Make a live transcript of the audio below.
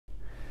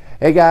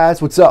Hey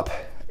guys, what's up?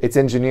 It's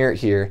Engineer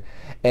here,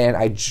 and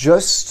I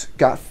just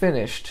got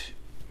finished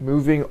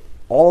moving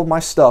all of my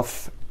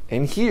stuff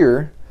in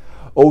here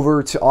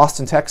over to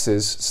Austin,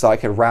 Texas, so I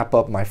could wrap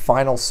up my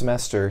final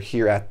semester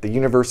here at the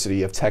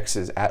University of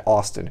Texas at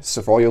Austin.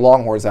 So for all you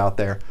Longhorns out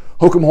there,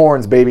 hook 'em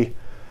horns, baby.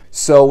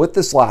 So with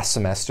this last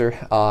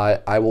semester,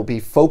 I will be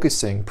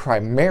focusing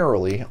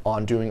primarily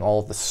on doing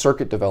all of the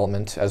circuit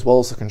development as well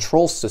as the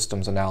control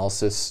systems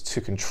analysis to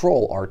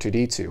control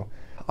R2-D2.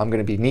 I'm going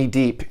to be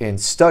knee-deep in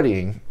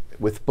studying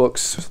with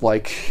books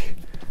like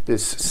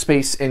this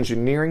space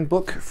engineering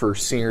book for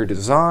senior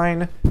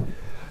design,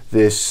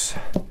 this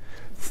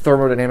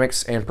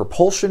thermodynamics and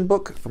propulsion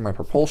book for my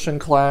propulsion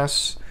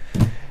class,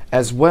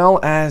 as well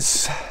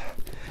as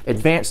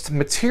advanced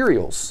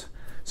materials.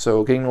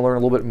 So getting to learn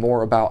a little bit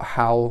more about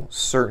how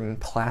certain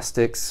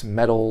plastics,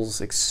 metals,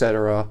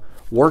 etc.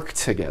 work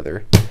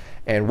together.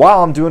 And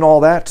while I'm doing all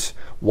that,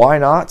 why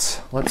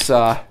not? Let's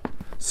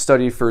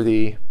study for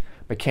the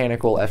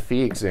mechanical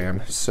FE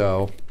exam.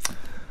 So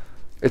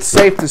it's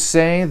safe to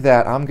say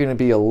that I'm going to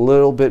be a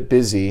little bit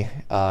busy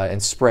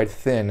and spread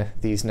thin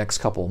these next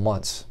couple of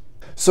months.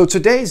 So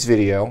today's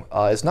video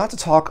is not to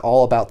talk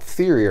all about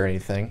theory or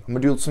anything. I'm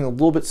going to do something a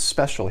little bit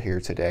special here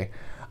today.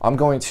 I'm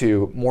going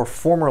to more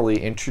formally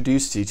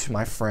introduce you to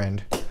my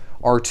friend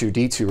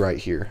R2-D2 right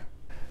here.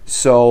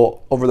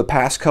 So over the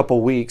past couple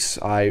weeks,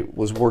 I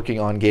was working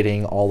on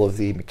getting all of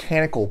the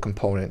mechanical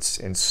components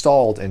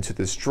installed into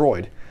this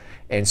droid.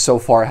 And so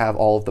far I have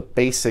all of the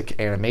basic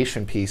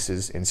animation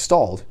pieces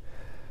installed.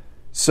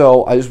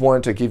 So I just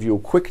wanted to give you a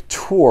quick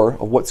tour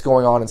of what's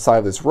going on inside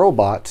of this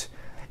robot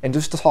and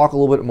just to talk a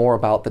little bit more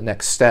about the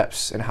next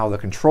steps and how the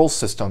control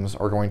systems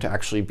are going to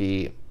actually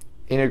be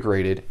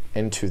integrated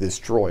into this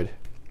droid.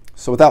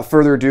 So without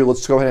further ado,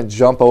 let's go ahead and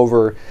jump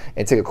over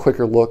and take a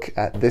quicker look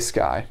at this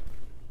guy.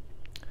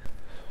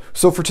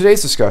 So for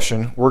today's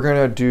discussion, we're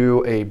going to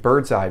do a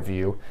bird's eye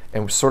view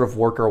and sort of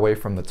work our way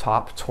from the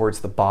top towards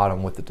the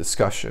bottom with the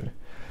discussion.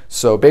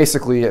 So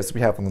basically, as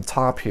we have on the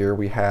top here,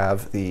 we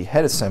have the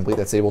head assembly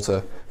that's able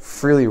to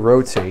freely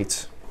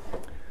rotate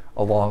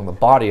along the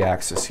body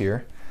axis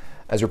here.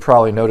 As you're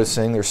probably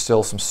noticing, there's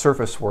still some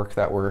surface work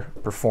that we're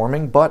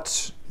performing,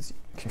 but as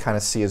you can kind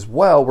of see as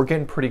well, we're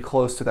getting pretty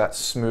close to that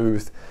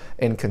smooth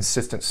and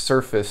consistent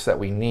surface that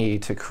we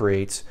need to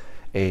create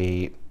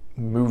a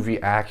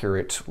movie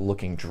accurate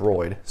looking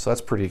droid. So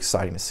that's pretty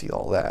exciting to see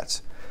all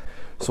that.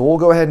 So what we'll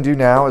go ahead and do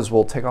now is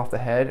we'll take off the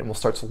head and we'll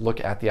start to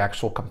look at the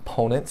actual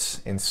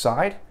components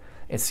inside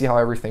and see how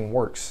everything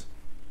works.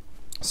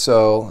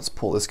 So let's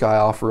pull this guy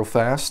off real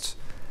fast.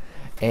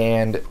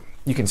 And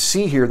you can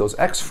see here those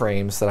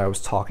X-frames that I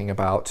was talking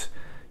about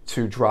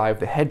to drive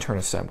the head turn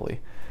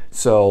assembly.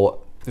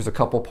 So there's a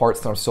couple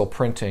parts that I'm still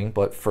printing,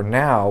 but for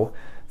now,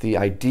 the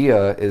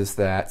idea is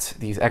that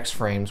these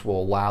X-frames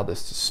will allow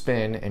this to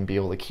spin and be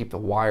able to keep the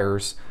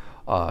wires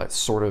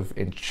sort of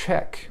in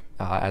check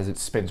as it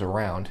spins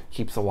around.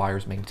 Keeps the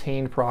wires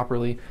maintained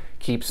properly,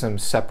 keeps them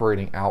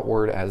separating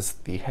outward as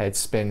the head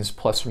spins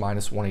plus or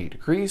minus 180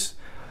 degrees.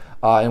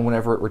 And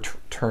whenever it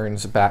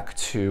returns back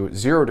to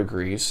 0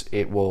 degrees,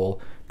 it will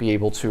be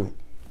able to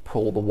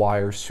pull the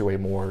wires to a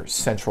more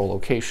central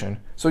location.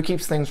 So it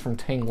keeps things from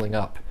tangling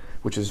up,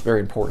 which is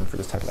very important for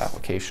this type of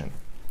application.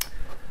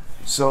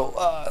 So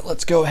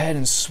let's go ahead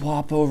and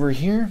swap over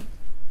here.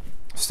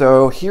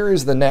 So here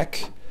is the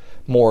neck,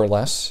 more or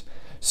less.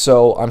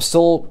 So I'm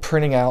still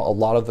printing out a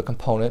lot of the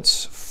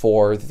components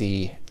for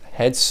the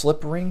head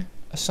slip ring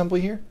assembly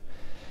here.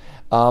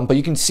 But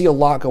you can see a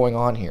lot going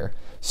on here.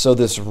 So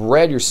this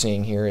red you're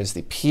seeing here is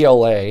the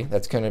PLA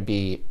that's going to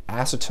be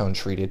acetone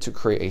treated to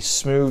create a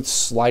smooth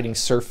sliding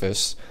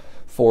surface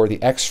for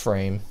the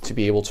X-frame to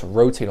be able to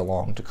rotate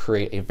along to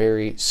create a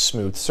very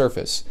smooth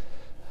surface.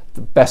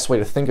 The best way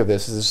to think of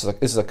this is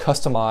this is a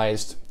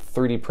customized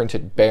 3D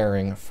printed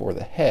bearing for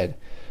the head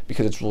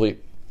because it's really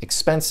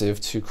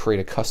expensive to create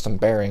a custom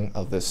bearing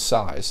of this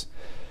size.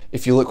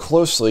 If you look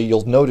closely,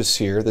 you'll notice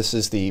here this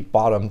is the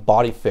bottom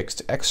body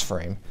fixed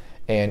X-frame,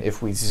 and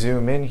if we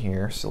zoom in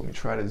here, so let me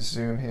try to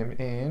zoom him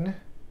in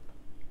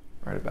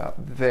right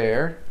about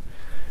there.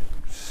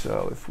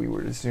 So if we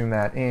were to zoom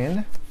that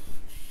in,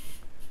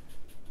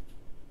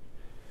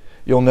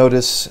 you'll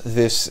notice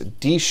this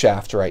D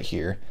shaft right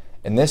here,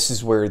 and this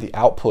is where the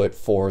output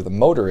for the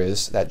motor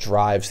is that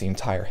drives the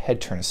entire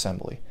head turn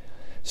assembly.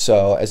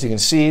 So as you can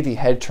see, the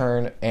head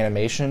turn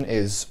animation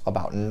is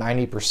about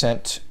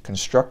 90%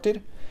 constructed.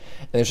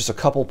 And there's just a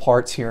couple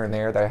parts here and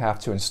there that I have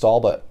to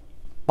install, but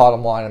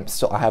bottom line,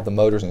 I have the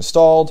motors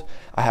installed,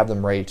 I have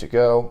them ready to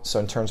go. So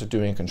in terms of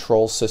doing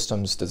control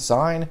systems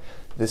design,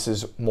 this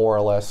is more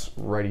or less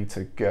ready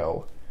to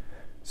go.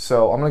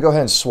 So I'm going to go ahead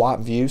and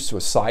swap views to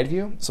a side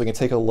view so we can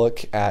take a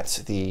look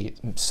at the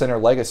center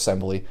leg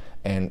assembly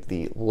and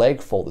the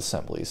leg fold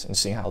assemblies and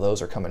see how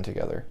those are coming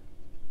together.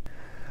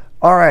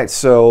 Alright,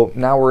 so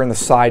now we're in the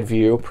side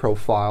view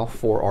profile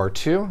for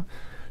R2.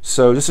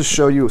 So just to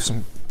show you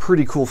some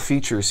pretty cool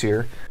features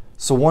here.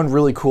 So one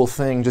really cool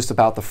thing just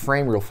about the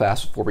frame real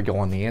fast before we go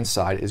on the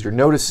inside is you're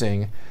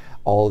noticing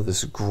all of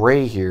this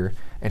gray here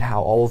and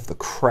how all of the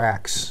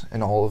cracks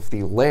and all of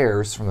the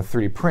layers from the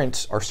 3D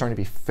print are starting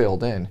to be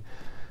filled in.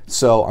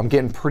 So I'm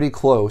getting pretty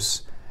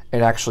close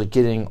and actually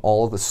getting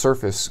all of the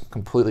surface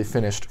completely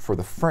finished for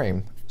the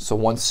frame. So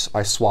once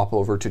I swap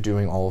over to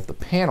doing all of the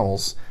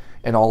panels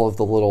and all of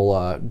the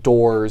little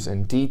doors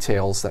and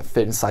details that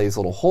fit inside these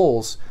little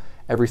holes,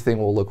 everything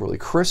will look really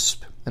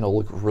crisp and it'll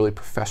look really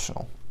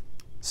professional.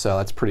 So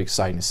that's pretty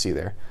exciting to see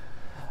there.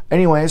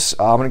 Anyways,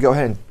 I'm gonna go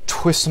ahead and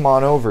twist them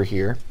on over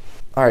here.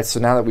 All right, so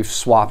now that we've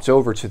swapped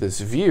over to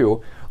this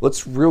view,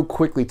 let's real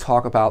quickly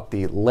talk about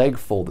the leg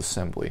fold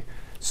assembly.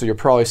 So you're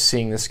probably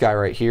seeing this guy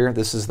right here.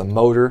 This is the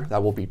motor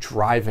that will be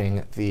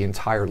driving the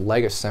entire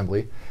leg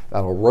assembly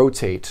that will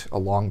rotate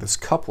along this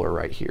coupler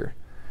right here.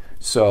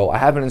 So I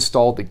haven't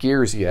installed the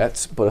gears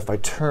yet, but if I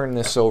turn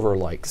this over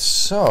like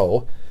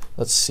so,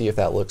 let's see if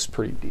that looks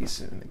pretty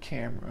decent in the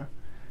camera.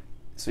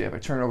 So yeah, if I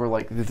turn it over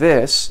like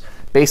this,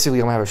 basically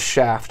I'm gonna have a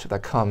shaft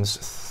that comes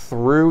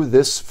through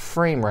this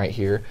frame right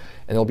here,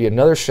 and there'll be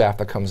another shaft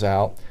that comes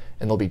out,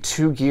 and there'll be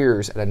 2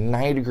 gears at a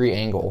 90-degree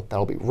angle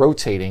that'll be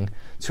rotating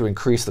to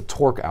increase the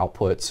torque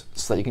output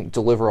so that you can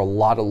deliver a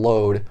lot of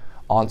load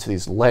onto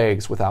these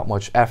legs without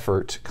much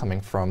effort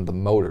coming from the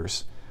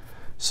motors.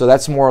 So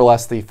that's more or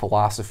less the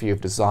philosophy of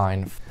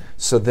design.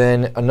 So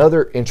then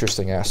another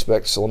interesting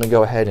aspect, so let me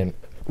go ahead and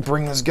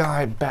bring this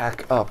guy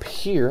back up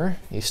here.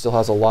 He still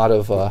has a lot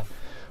of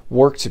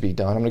work to be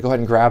done. I'm gonna go ahead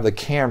and grab the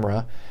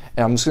camera,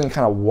 and I'm just gonna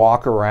kind of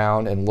walk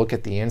around and look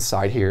at the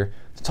inside here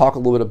to talk a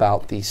little bit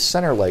about the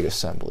center leg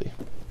assembly.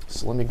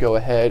 So let me go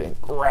ahead and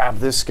grab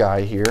this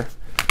guy here.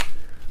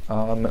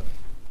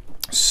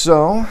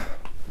 So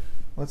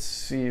let's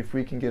see if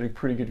we can get a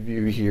pretty good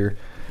view here.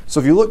 So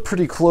if you look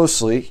pretty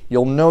closely,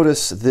 you'll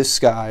notice this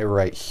guy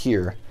right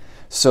here.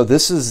 So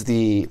this is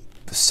the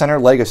center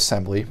leg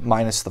assembly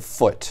minus the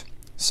foot.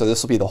 So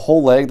this will be the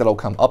whole leg that'll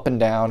come up and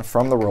down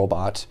from the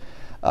robot.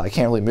 I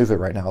can't really move it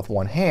right now with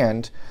one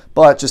hand,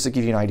 but just to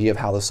give you an idea of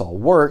how this all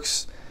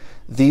works,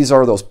 these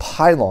are those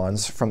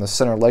pylons from the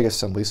center leg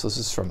assembly. So this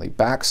is from the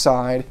back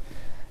side,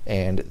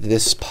 and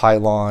this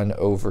pylon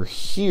over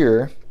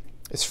here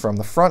is from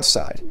the front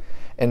side.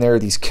 And there are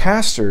these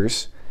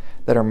casters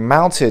that are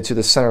mounted to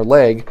the center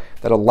leg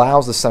that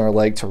allows the center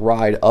leg to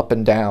ride up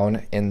and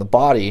down in the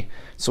body,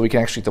 so we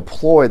can actually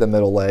deploy the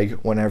middle leg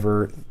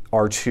whenever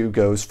R2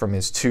 goes from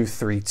his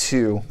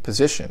 2-3-2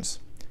 positions.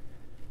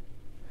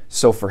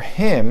 So for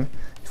him,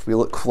 if we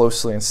look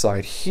closely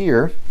inside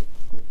here,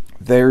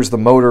 there's the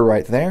motor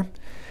right there.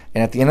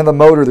 And at the end of the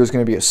motor, there's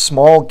going to be a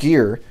small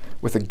gear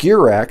with a gear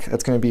rack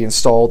that's going to be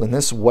installed in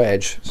this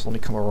wedge. So let me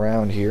come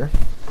around here.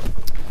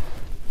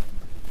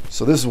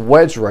 So this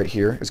wedge right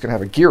here is going to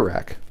have a gear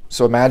rack.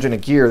 So imagine a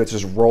gear that's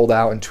just rolled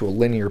out into a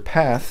linear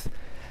path,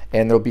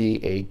 and there'll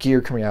be a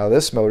gear coming out of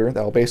this motor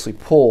that will basically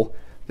pull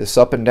this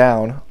up and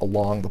down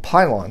along the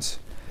pylons.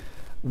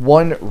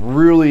 One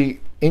really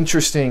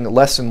interesting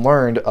lesson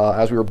learned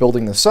as we were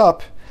building this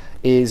up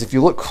is if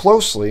you look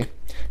closely,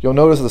 you'll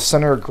notice the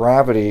center of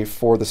gravity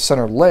for the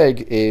center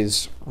leg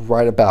is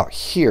right about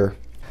here.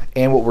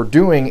 And what we're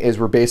doing is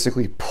we're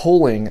basically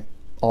pulling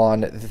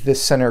on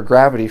this center of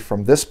gravity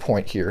from this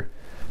point here.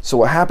 So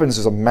what happens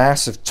is a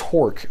massive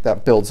torque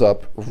that builds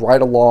up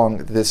right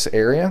along this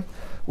area,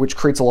 which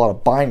creates a lot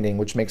of binding,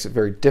 which makes it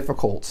very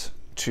difficult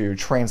to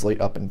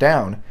translate up and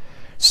down.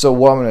 So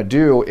what I'm going to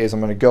do is I'm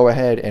going to go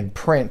ahead and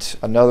print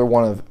another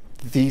one of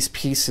these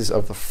pieces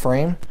of the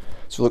frame.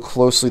 So look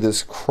closely at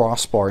this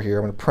crossbar here.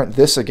 I'm going to print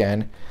this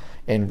again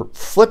and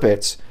flip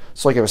it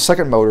so I can have a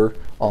second motor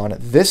on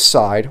this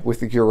side with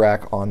the gear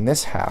rack on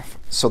this half.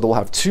 So they'll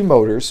have 2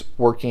 motors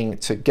working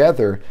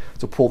together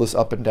to pull this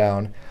up and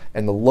down,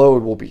 and the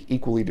load will be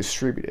equally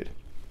distributed.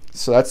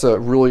 So that's a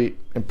really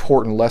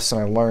important lesson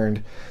I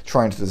learned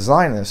trying to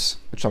design this,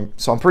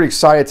 so I'm pretty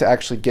excited to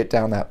actually get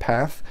down that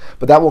path,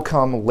 but that will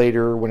come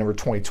later whenever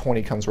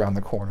 2020 comes around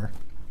the corner.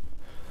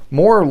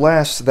 More or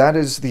less, that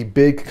is the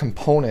big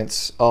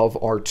components of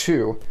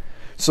R2.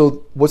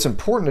 So what's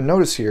important to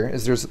notice here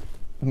is there's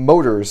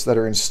motors that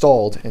are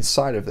installed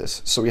inside of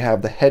this. So we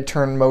have the head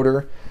turn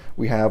motor,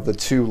 we have the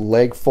 2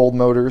 leg fold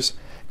motors,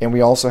 and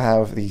we also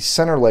have the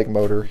center leg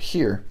motor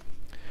here.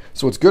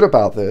 So what's good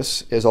about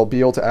this is I'll be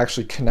able to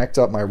actually connect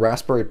up my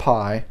Raspberry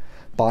Pi,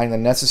 buying the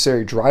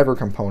necessary driver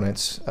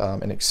components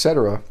and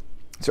etc.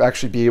 to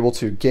actually be able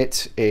to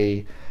get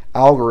a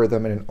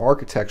algorithm and an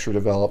architecture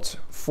developed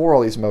for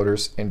all these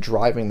motors and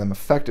driving them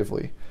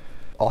effectively.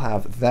 I'll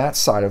have that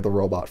side of the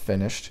robot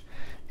finished,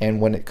 and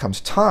when it comes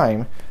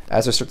time,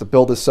 as I start to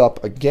build this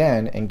up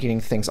again and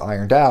getting things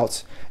ironed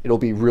out, it'll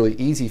be really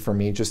easy for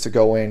me just to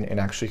go in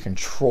and actually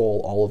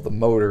control all of the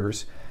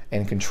motors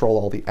and control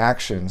all the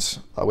actions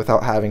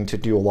without having to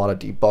do a lot of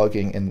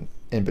debugging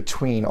in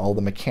between all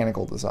the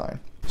mechanical design.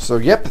 So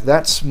yep,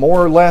 that's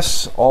more or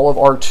less all of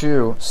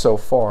R2 so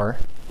far.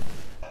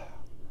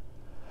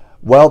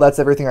 Well, that's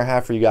everything I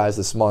have for you guys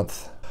this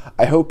month.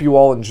 I hope you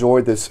all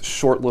enjoyed this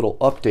short little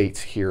update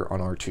here on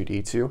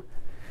R2-D2.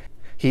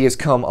 He has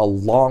come a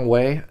long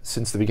way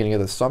since the beginning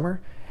of the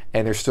summer,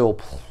 and there's still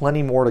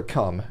plenty more to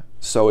come.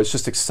 So it's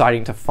just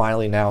exciting to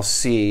finally now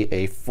see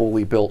a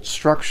fully built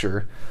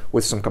structure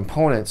with some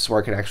components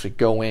where I can actually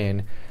go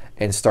in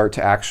and start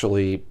to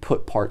actually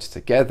put parts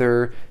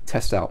together,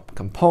 test out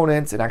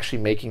components, and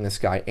actually making this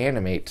guy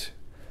animate.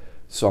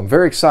 So I'm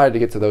very excited to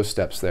get to those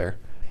steps there.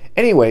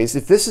 Anyways,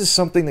 if this is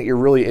something that you're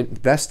really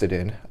invested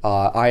in,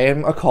 I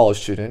am a college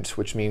student,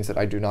 which means that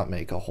I do not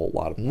make a whole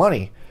lot of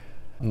money.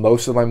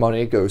 Most of my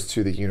money goes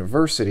to the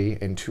university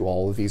and to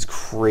all of these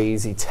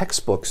crazy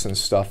textbooks and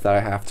stuff that I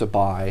have to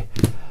buy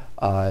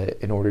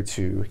in order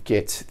to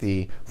get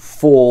the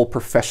full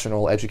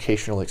professional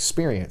educational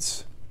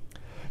experience.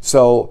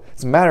 So,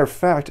 as a matter of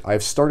fact,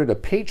 I've started a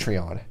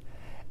Patreon,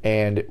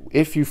 and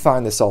if you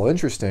find this all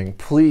interesting,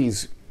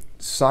 please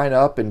sign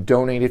up and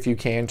donate if you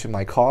can to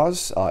my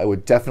cause. It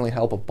would definitely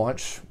help a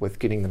bunch with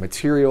getting the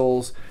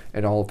materials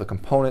and all of the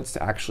components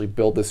to actually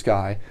build this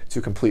guy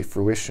to complete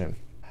fruition.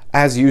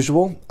 As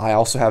usual, I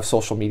also have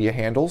social media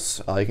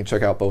handles. You can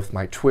check out both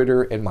my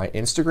Twitter and my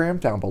Instagram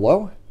down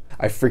below.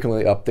 I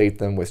frequently update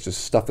them with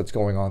just stuff that's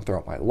going on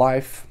throughout my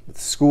life, with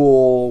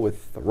school,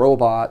 with the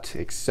robot,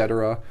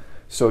 etc.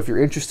 So if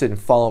you're interested in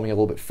following me a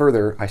little bit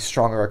further, I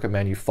strongly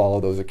recommend you follow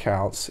those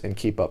accounts and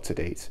keep up to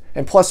date.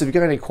 And plus, if you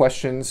got any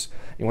questions,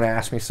 you want to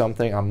ask me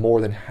something, I'm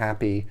more than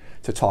happy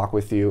to talk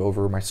with you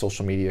over my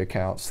social media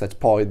accounts. That's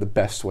probably the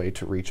best way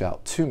to reach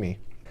out to me.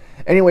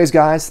 Anyways,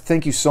 guys,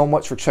 thank you so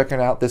much for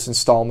checking out this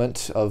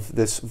installment of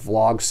this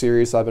vlog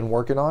series I've been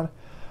working on.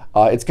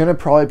 It's going to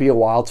probably be a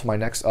while till my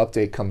next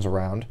update comes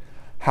around.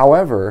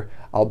 However,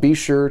 I'll be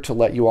sure to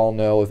let you all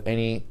know of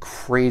any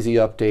crazy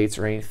updates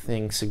or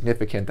anything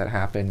significant that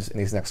happens in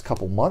these next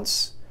couple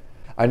months.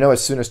 I know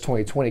as soon as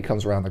 2020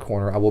 comes around the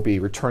corner, I will be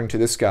returning to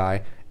this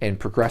guy and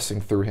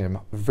progressing through him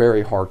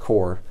very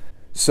hardcore.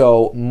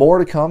 So more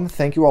to come.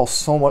 Thank you all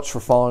so much for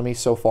following me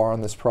so far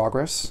on this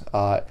progress.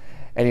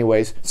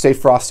 Anyways, stay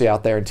frosty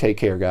out there and take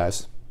care,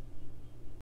 guys.